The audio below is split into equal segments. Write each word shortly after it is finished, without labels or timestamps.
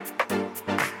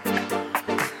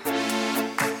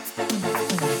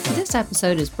This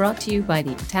episode is brought to you by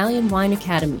the Italian Wine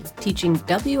Academy, teaching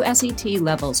WSET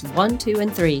levels 1, 2,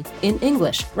 and 3 in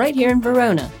English right here in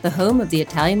Verona, the home of the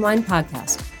Italian Wine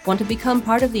Podcast. Want to become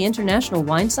part of the international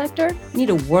wine sector?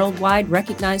 Need a worldwide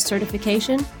recognized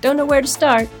certification? Don't know where to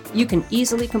start? You can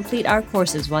easily complete our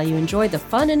courses while you enjoy the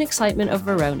fun and excitement of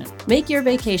Verona. Make your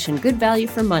vacation good value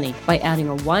for money by adding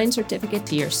a wine certificate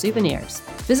to your souvenirs.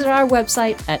 Visit our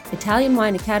website at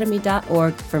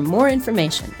italianwineacademy.org for more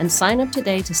information and sign up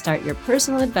today to start your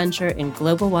personal adventure in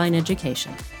global wine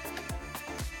education.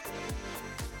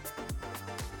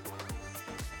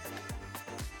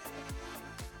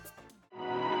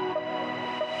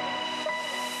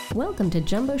 Welcome to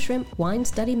Jumbo Shrimp Wine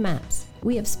Study Maps.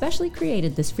 We have specially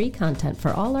created this free content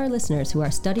for all our listeners who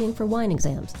are studying for wine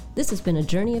exams. This has been a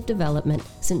journey of development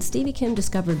since Stevie Kim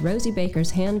discovered Rosie Baker's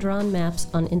hand-drawn maps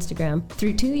on Instagram,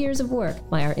 through 2 years of work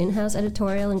by our in-house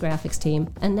editorial and graphics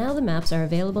team, and now the maps are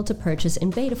available to purchase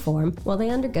in beta form while they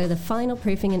undergo the final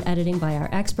proofing and editing by our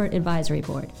expert advisory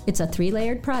board. It's a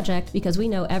 3-layered project because we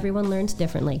know everyone learns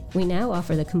differently. We now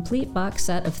offer the complete box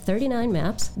set of 39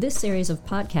 maps, this series of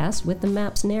podcasts with the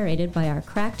maps narrated by our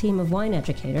crack team of wine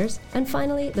educators, and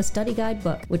finally, the study guide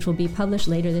book, which will be published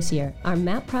later this year. Our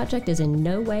map project is in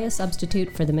no way a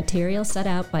substitute for the material set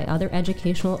out by other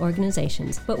educational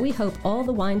organizations, but we hope all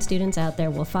the wine students out there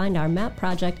will find our map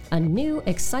project a new,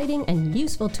 exciting, and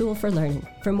useful tool for learning.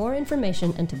 For more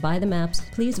information and to buy the maps,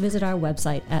 please visit our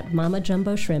website at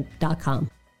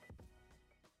mamajumboshrimp.com.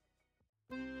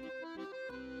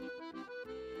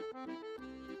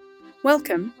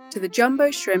 Welcome to the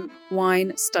Jumbo Shrimp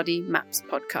Wine Study Maps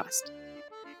podcast.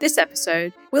 This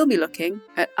episode, we'll be looking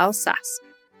at Alsace.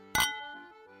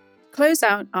 Close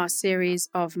out our series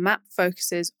of map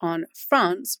focuses on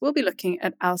France, we'll be looking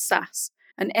at Alsace,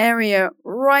 an area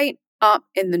right up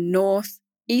in the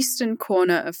northeastern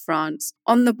corner of France,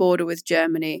 on the border with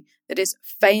Germany, that is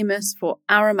famous for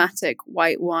aromatic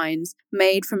white wines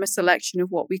made from a selection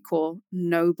of what we call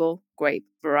noble grape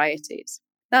varieties.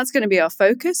 That's going to be our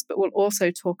focus, but we'll also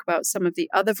talk about some of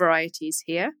the other varieties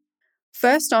here.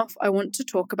 First off, I want to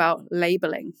talk about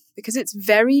labeling, because it's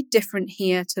very different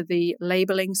here to the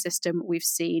labeling system we've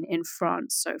seen in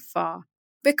France so far,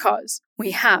 because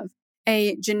we have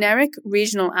a generic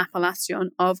regional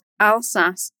appellation of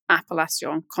Alsace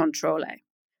Appellation Contrôlée.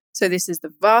 So this is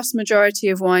the vast majority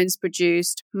of wines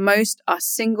produced. Most are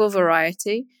single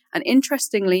variety, and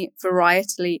interestingly,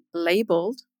 varietally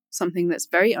labeled, something that's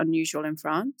very unusual in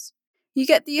France. You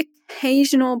get the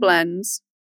occasional blends,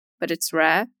 but it's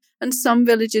rare, and some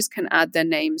villages can add their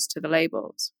names to the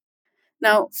labels.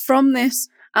 Now, from this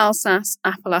Alsace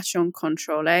Appellation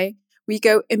Contrôlée, we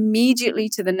go immediately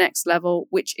to the next level,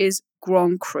 which is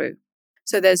Grand Cru.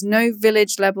 So there's no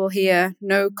village level here,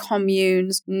 no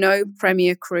communes, no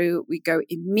Premier Cru. We go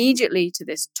immediately to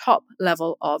this top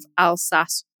level of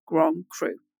Alsace Grand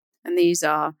Cru. And these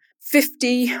are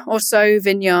 50 or so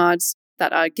vineyards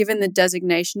that are given the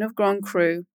designation of Grand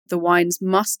Cru. The wines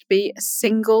must be a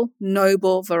single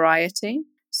noble variety,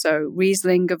 so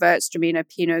Riesling, Gewürztraminer,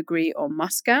 Pinot Gris, or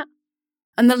Muscat.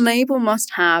 And the label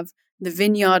must have the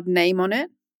vineyard name on it,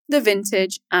 the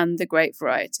vintage, and the grape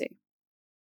variety.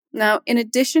 Now, in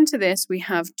addition to this, we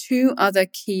have 2 other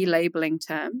key labeling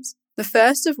terms, the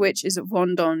first of which is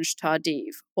Vendange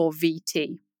Tardive, or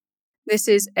VT. This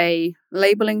is a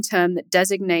labeling term that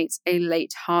designates a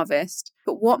late harvest,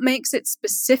 but what makes it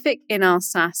specific in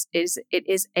Alsace is it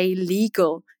is a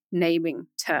legal naming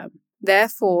term.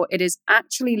 Therefore, it is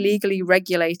actually legally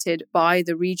regulated by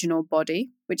the regional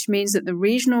body, which means that the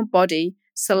regional body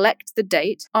select the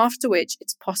date after which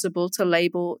it's possible to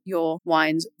label your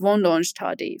wines Vendange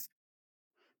Tardive.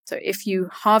 So if you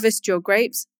harvest your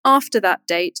grapes after that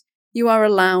date, you are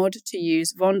allowed to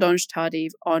use Vendange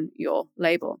Tardive on your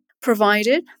label,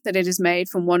 provided that it is made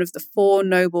from one of the 4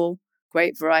 noble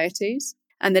grape varieties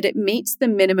and that it meets the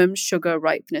minimum sugar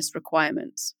ripeness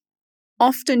requirements.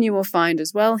 Often you will find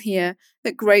as well here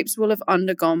that grapes will have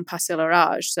undergone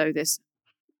passillarage, so this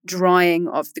drying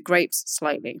of the grapes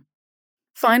slightly.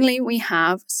 Finally, we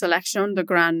have Sélection de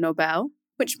Grains Nobles,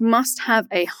 which must have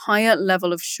a higher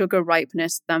level of sugar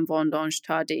ripeness than Vendange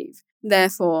Tardive.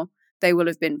 Therefore, they will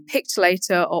have been picked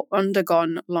later or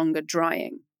undergone longer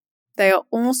drying. They are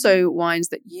also wines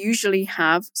that usually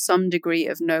have some degree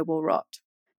of noble rot.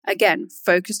 Again,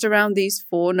 focused around these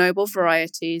 4 noble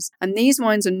varieties, and these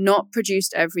wines are not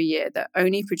produced every year. They're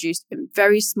only produced in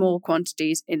very small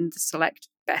quantities in the select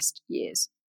best years.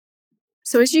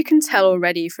 So as you can tell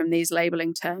already from these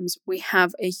labeling terms, we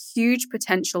have a huge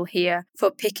potential here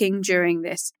for picking during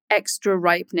this extra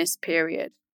ripeness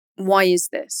period. Why is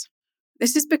this?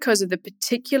 This is because of the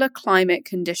particular climate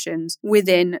conditions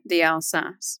within the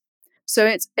Alsace. So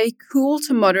it's a cool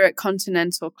to moderate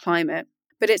continental climate,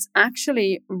 but it's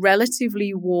actually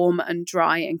relatively warm and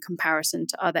dry in comparison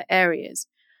to other areas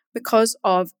because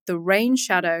of the rain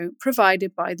shadow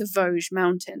provided by the Vosges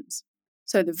Mountains.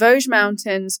 So the Vosges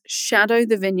Mountains shadow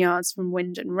the vineyards from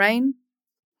wind and rain.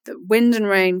 The wind and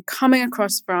rain coming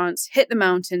across France hit the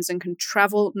mountains and can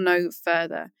travel no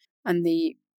further. And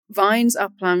the vines are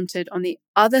planted on the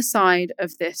other side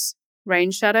of this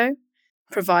rain shadow,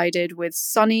 provided with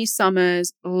sunny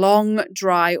summers, long,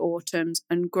 dry autumns,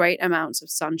 and great amounts of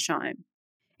sunshine.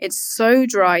 It's so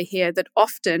dry here that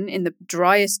often in the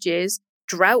driest years,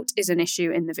 drought is an issue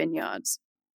in the vineyards.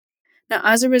 Now,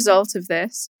 as a result of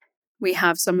this, we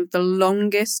have some of the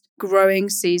longest growing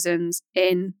seasons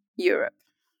in Europe.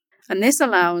 And this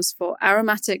allows for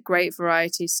aromatic grape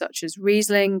varieties such as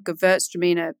Riesling,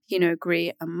 Gewürztraminer, Pinot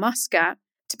Gris, and Muscat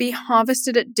to be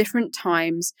harvested at different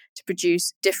times to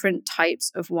produce different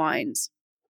types of wines.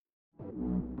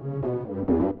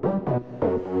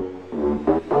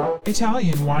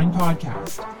 Italian Wine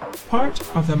Podcast, part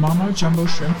of the Mama Jumbo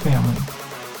Shrimp family.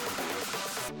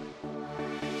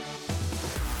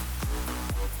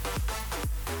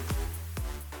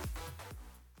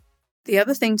 The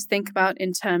other thing to think about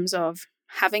in terms of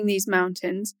having these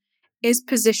mountains is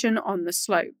position on the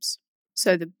slopes.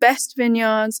 So the best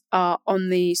vineyards are on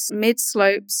these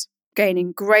mid-slopes,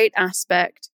 gaining great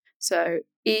aspect. So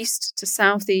east to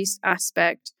southeast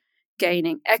aspect,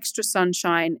 gaining extra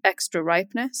sunshine, extra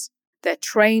ripeness. They're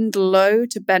trained low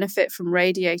to benefit from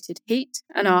radiated heat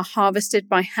and are harvested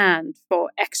by hand for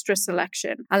extra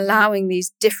selection, allowing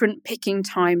these different picking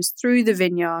times through the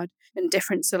vineyard and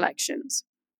different selections.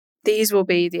 These will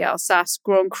be the Alsace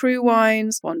Grand Cru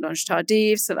wines, Vendange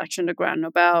Tardive, Selection de Grand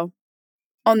Noble.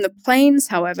 On the plains,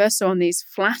 however, so on these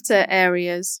flatter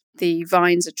areas, the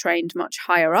vines are trained much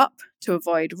higher up to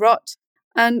avoid rot,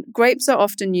 and grapes are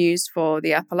often used for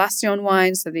the Appellation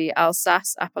wines, so the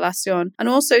Alsace Appellation, and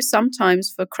also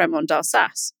sometimes for Crémant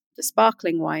d'Alsace, the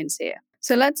sparkling wines here.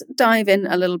 So let's dive in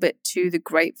a little bit to the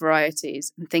grape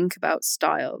varieties and think about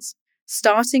styles,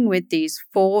 starting with these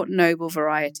 4 noble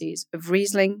varieties of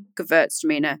Riesling,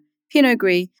 Gewürztraminer, Pinot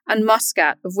Gris, and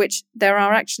Muscat, of which there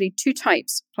are actually 2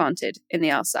 types planted in the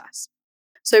Alsace.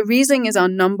 So Riesling is our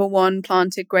number 1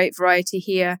 planted grape variety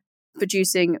here,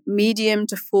 producing medium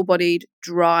to full-bodied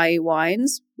dry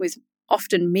wines with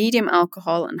often medium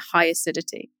alcohol and high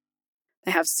acidity.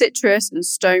 They have citrus and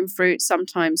stone fruit,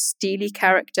 sometimes steely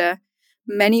character.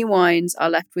 Many wines are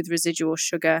left with residual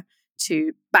sugar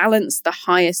to balance the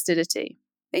high acidity.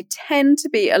 They tend to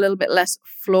be a little bit less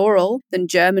floral than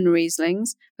German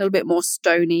Rieslings, a little bit more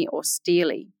stony or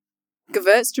steely.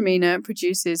 Gewürztraminer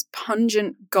produces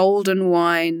pungent golden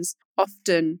wines,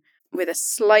 often with a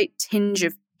slight tinge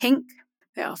of pink.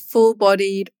 They are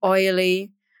full-bodied,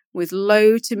 oily, with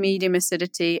low to medium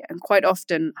acidity and quite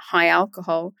often high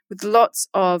alcohol, with lots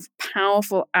of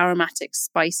powerful aromatic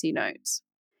spicy notes.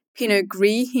 Pinot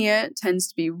Gris here tends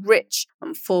to be rich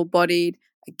and full-bodied,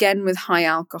 again with high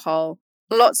alcohol,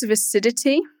 lots of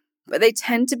acidity, but they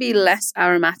tend to be less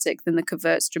aromatic than the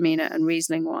Gewürztraminer and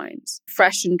Riesling wines,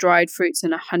 fresh and dried fruits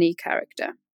and a honey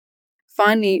character.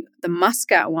 Finally, the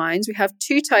Muscat wines, we have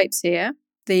 2 types here,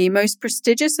 the most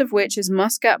prestigious of which is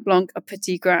Muscat Blanc à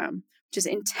Petit Grain, which is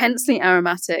intensely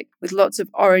aromatic with lots of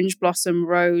orange blossom,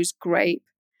 rose, grape,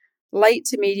 light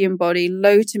to medium body,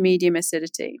 low to medium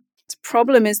acidity. Its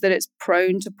problem is that it's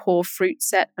prone to poor fruit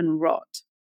set and rot.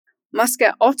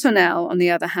 Muscat Ottonel, on the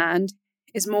other hand,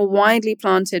 is more widely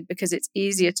planted because it's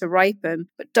easier to ripen,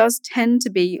 but does tend to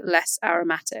be less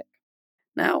aromatic.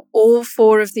 Now, all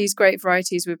 4 of these grape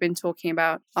varieties we've been talking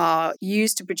about are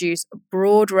used to produce a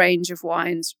broad range of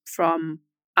wines, from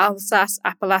Alsace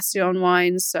Appellation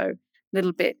wines, so a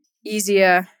little bit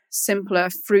easier, simpler,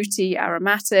 fruity,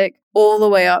 aromatic, all the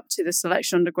way up to the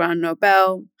Selection de Grand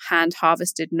Noble,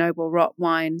 hand-harvested noble rot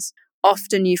wines.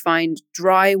 Often you find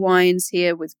dry wines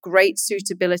here with great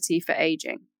suitability for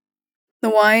aging. The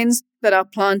wines that are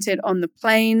planted on the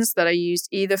plains that are used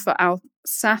either for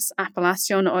Alsace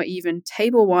Appellation or even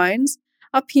table wines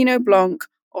are Pinot Blanc,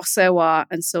 Auxerrois,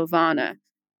 and Sylvaner,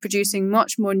 producing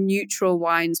much more neutral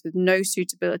wines with no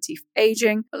suitability for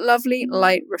aging, but lovely,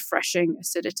 light, refreshing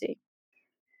acidity.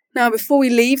 Now, before we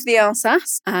leave the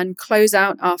Alsace and close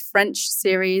out our French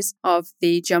series of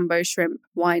the Jumbo Shrimp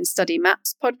Wine Study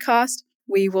Maps podcast,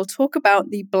 we will talk about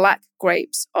the black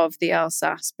grapes of the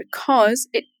Alsace because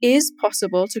it is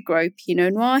possible to grow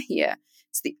Pinot Noir here.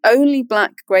 It's the only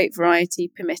black grape variety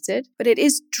permitted, but it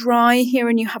is dry here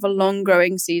and you have a long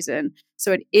growing season.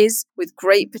 So it is with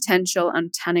great potential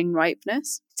and tannin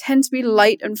ripeness. Tend to be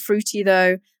light and fruity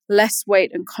though, less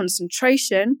weight and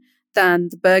concentration, than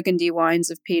the Burgundy wines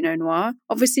of Pinot Noir,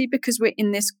 obviously because we're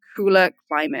in this cooler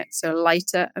climate, so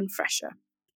lighter and fresher.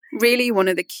 Really, one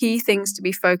of the key things to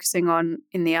be focusing on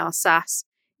in the Alsace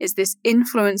is this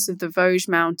influence of the Vosges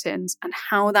Mountains and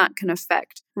how that can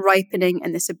affect ripening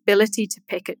and this ability to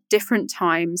pick at different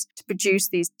times to produce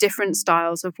these different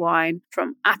styles of wine,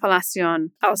 from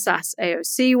Appellation Alsace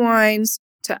AOC wines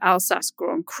to Alsace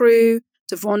Grand Cru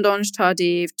to Vendange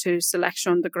Tardive to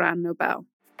Sélection de Grand Noble.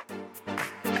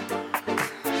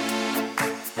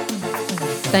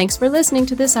 Thanks for listening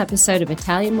to this episode of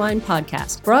Italian Wine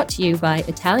Podcast, brought to you by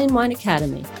Italian Wine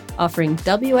Academy, offering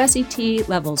WSET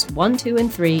levels 1, 2,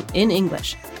 and 3 in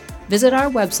English. Visit our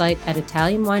website at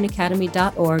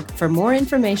italianwineacademy.org for more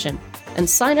information and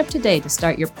sign up today to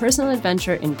start your personal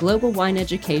adventure in global wine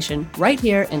education right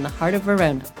here in the heart of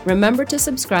Verona. Remember to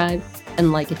subscribe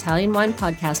and like Italian Wine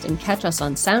Podcast and catch us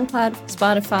on SoundCloud,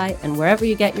 Spotify, and wherever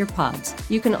you get your pods.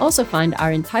 You can also find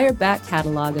our entire back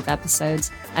catalog of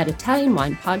episodes at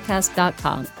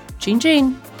italianwinepodcast.com. Chin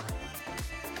chin!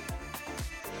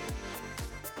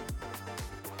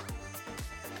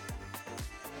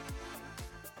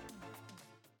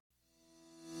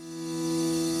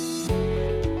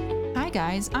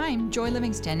 Hi guys, I'm Joy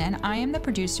Livingston and I am the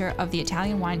producer of the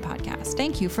Italian Wine Podcast.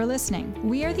 Thank you for listening.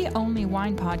 We are the only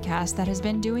wine podcast that has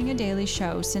been doing a daily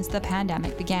show since the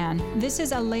pandemic began. This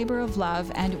is a labor of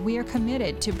love and we are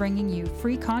committed to bringing you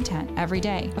free content every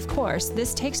day. Of course,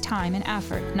 this takes time and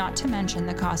effort, not to mention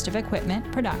the cost of equipment,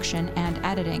 production, and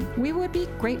editing. We would be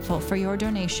grateful for your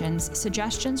donations,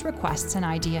 suggestions, requests, and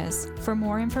ideas. For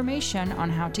more information on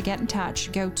how to get in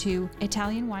touch, go to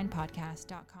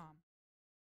italianwinepodcast.com.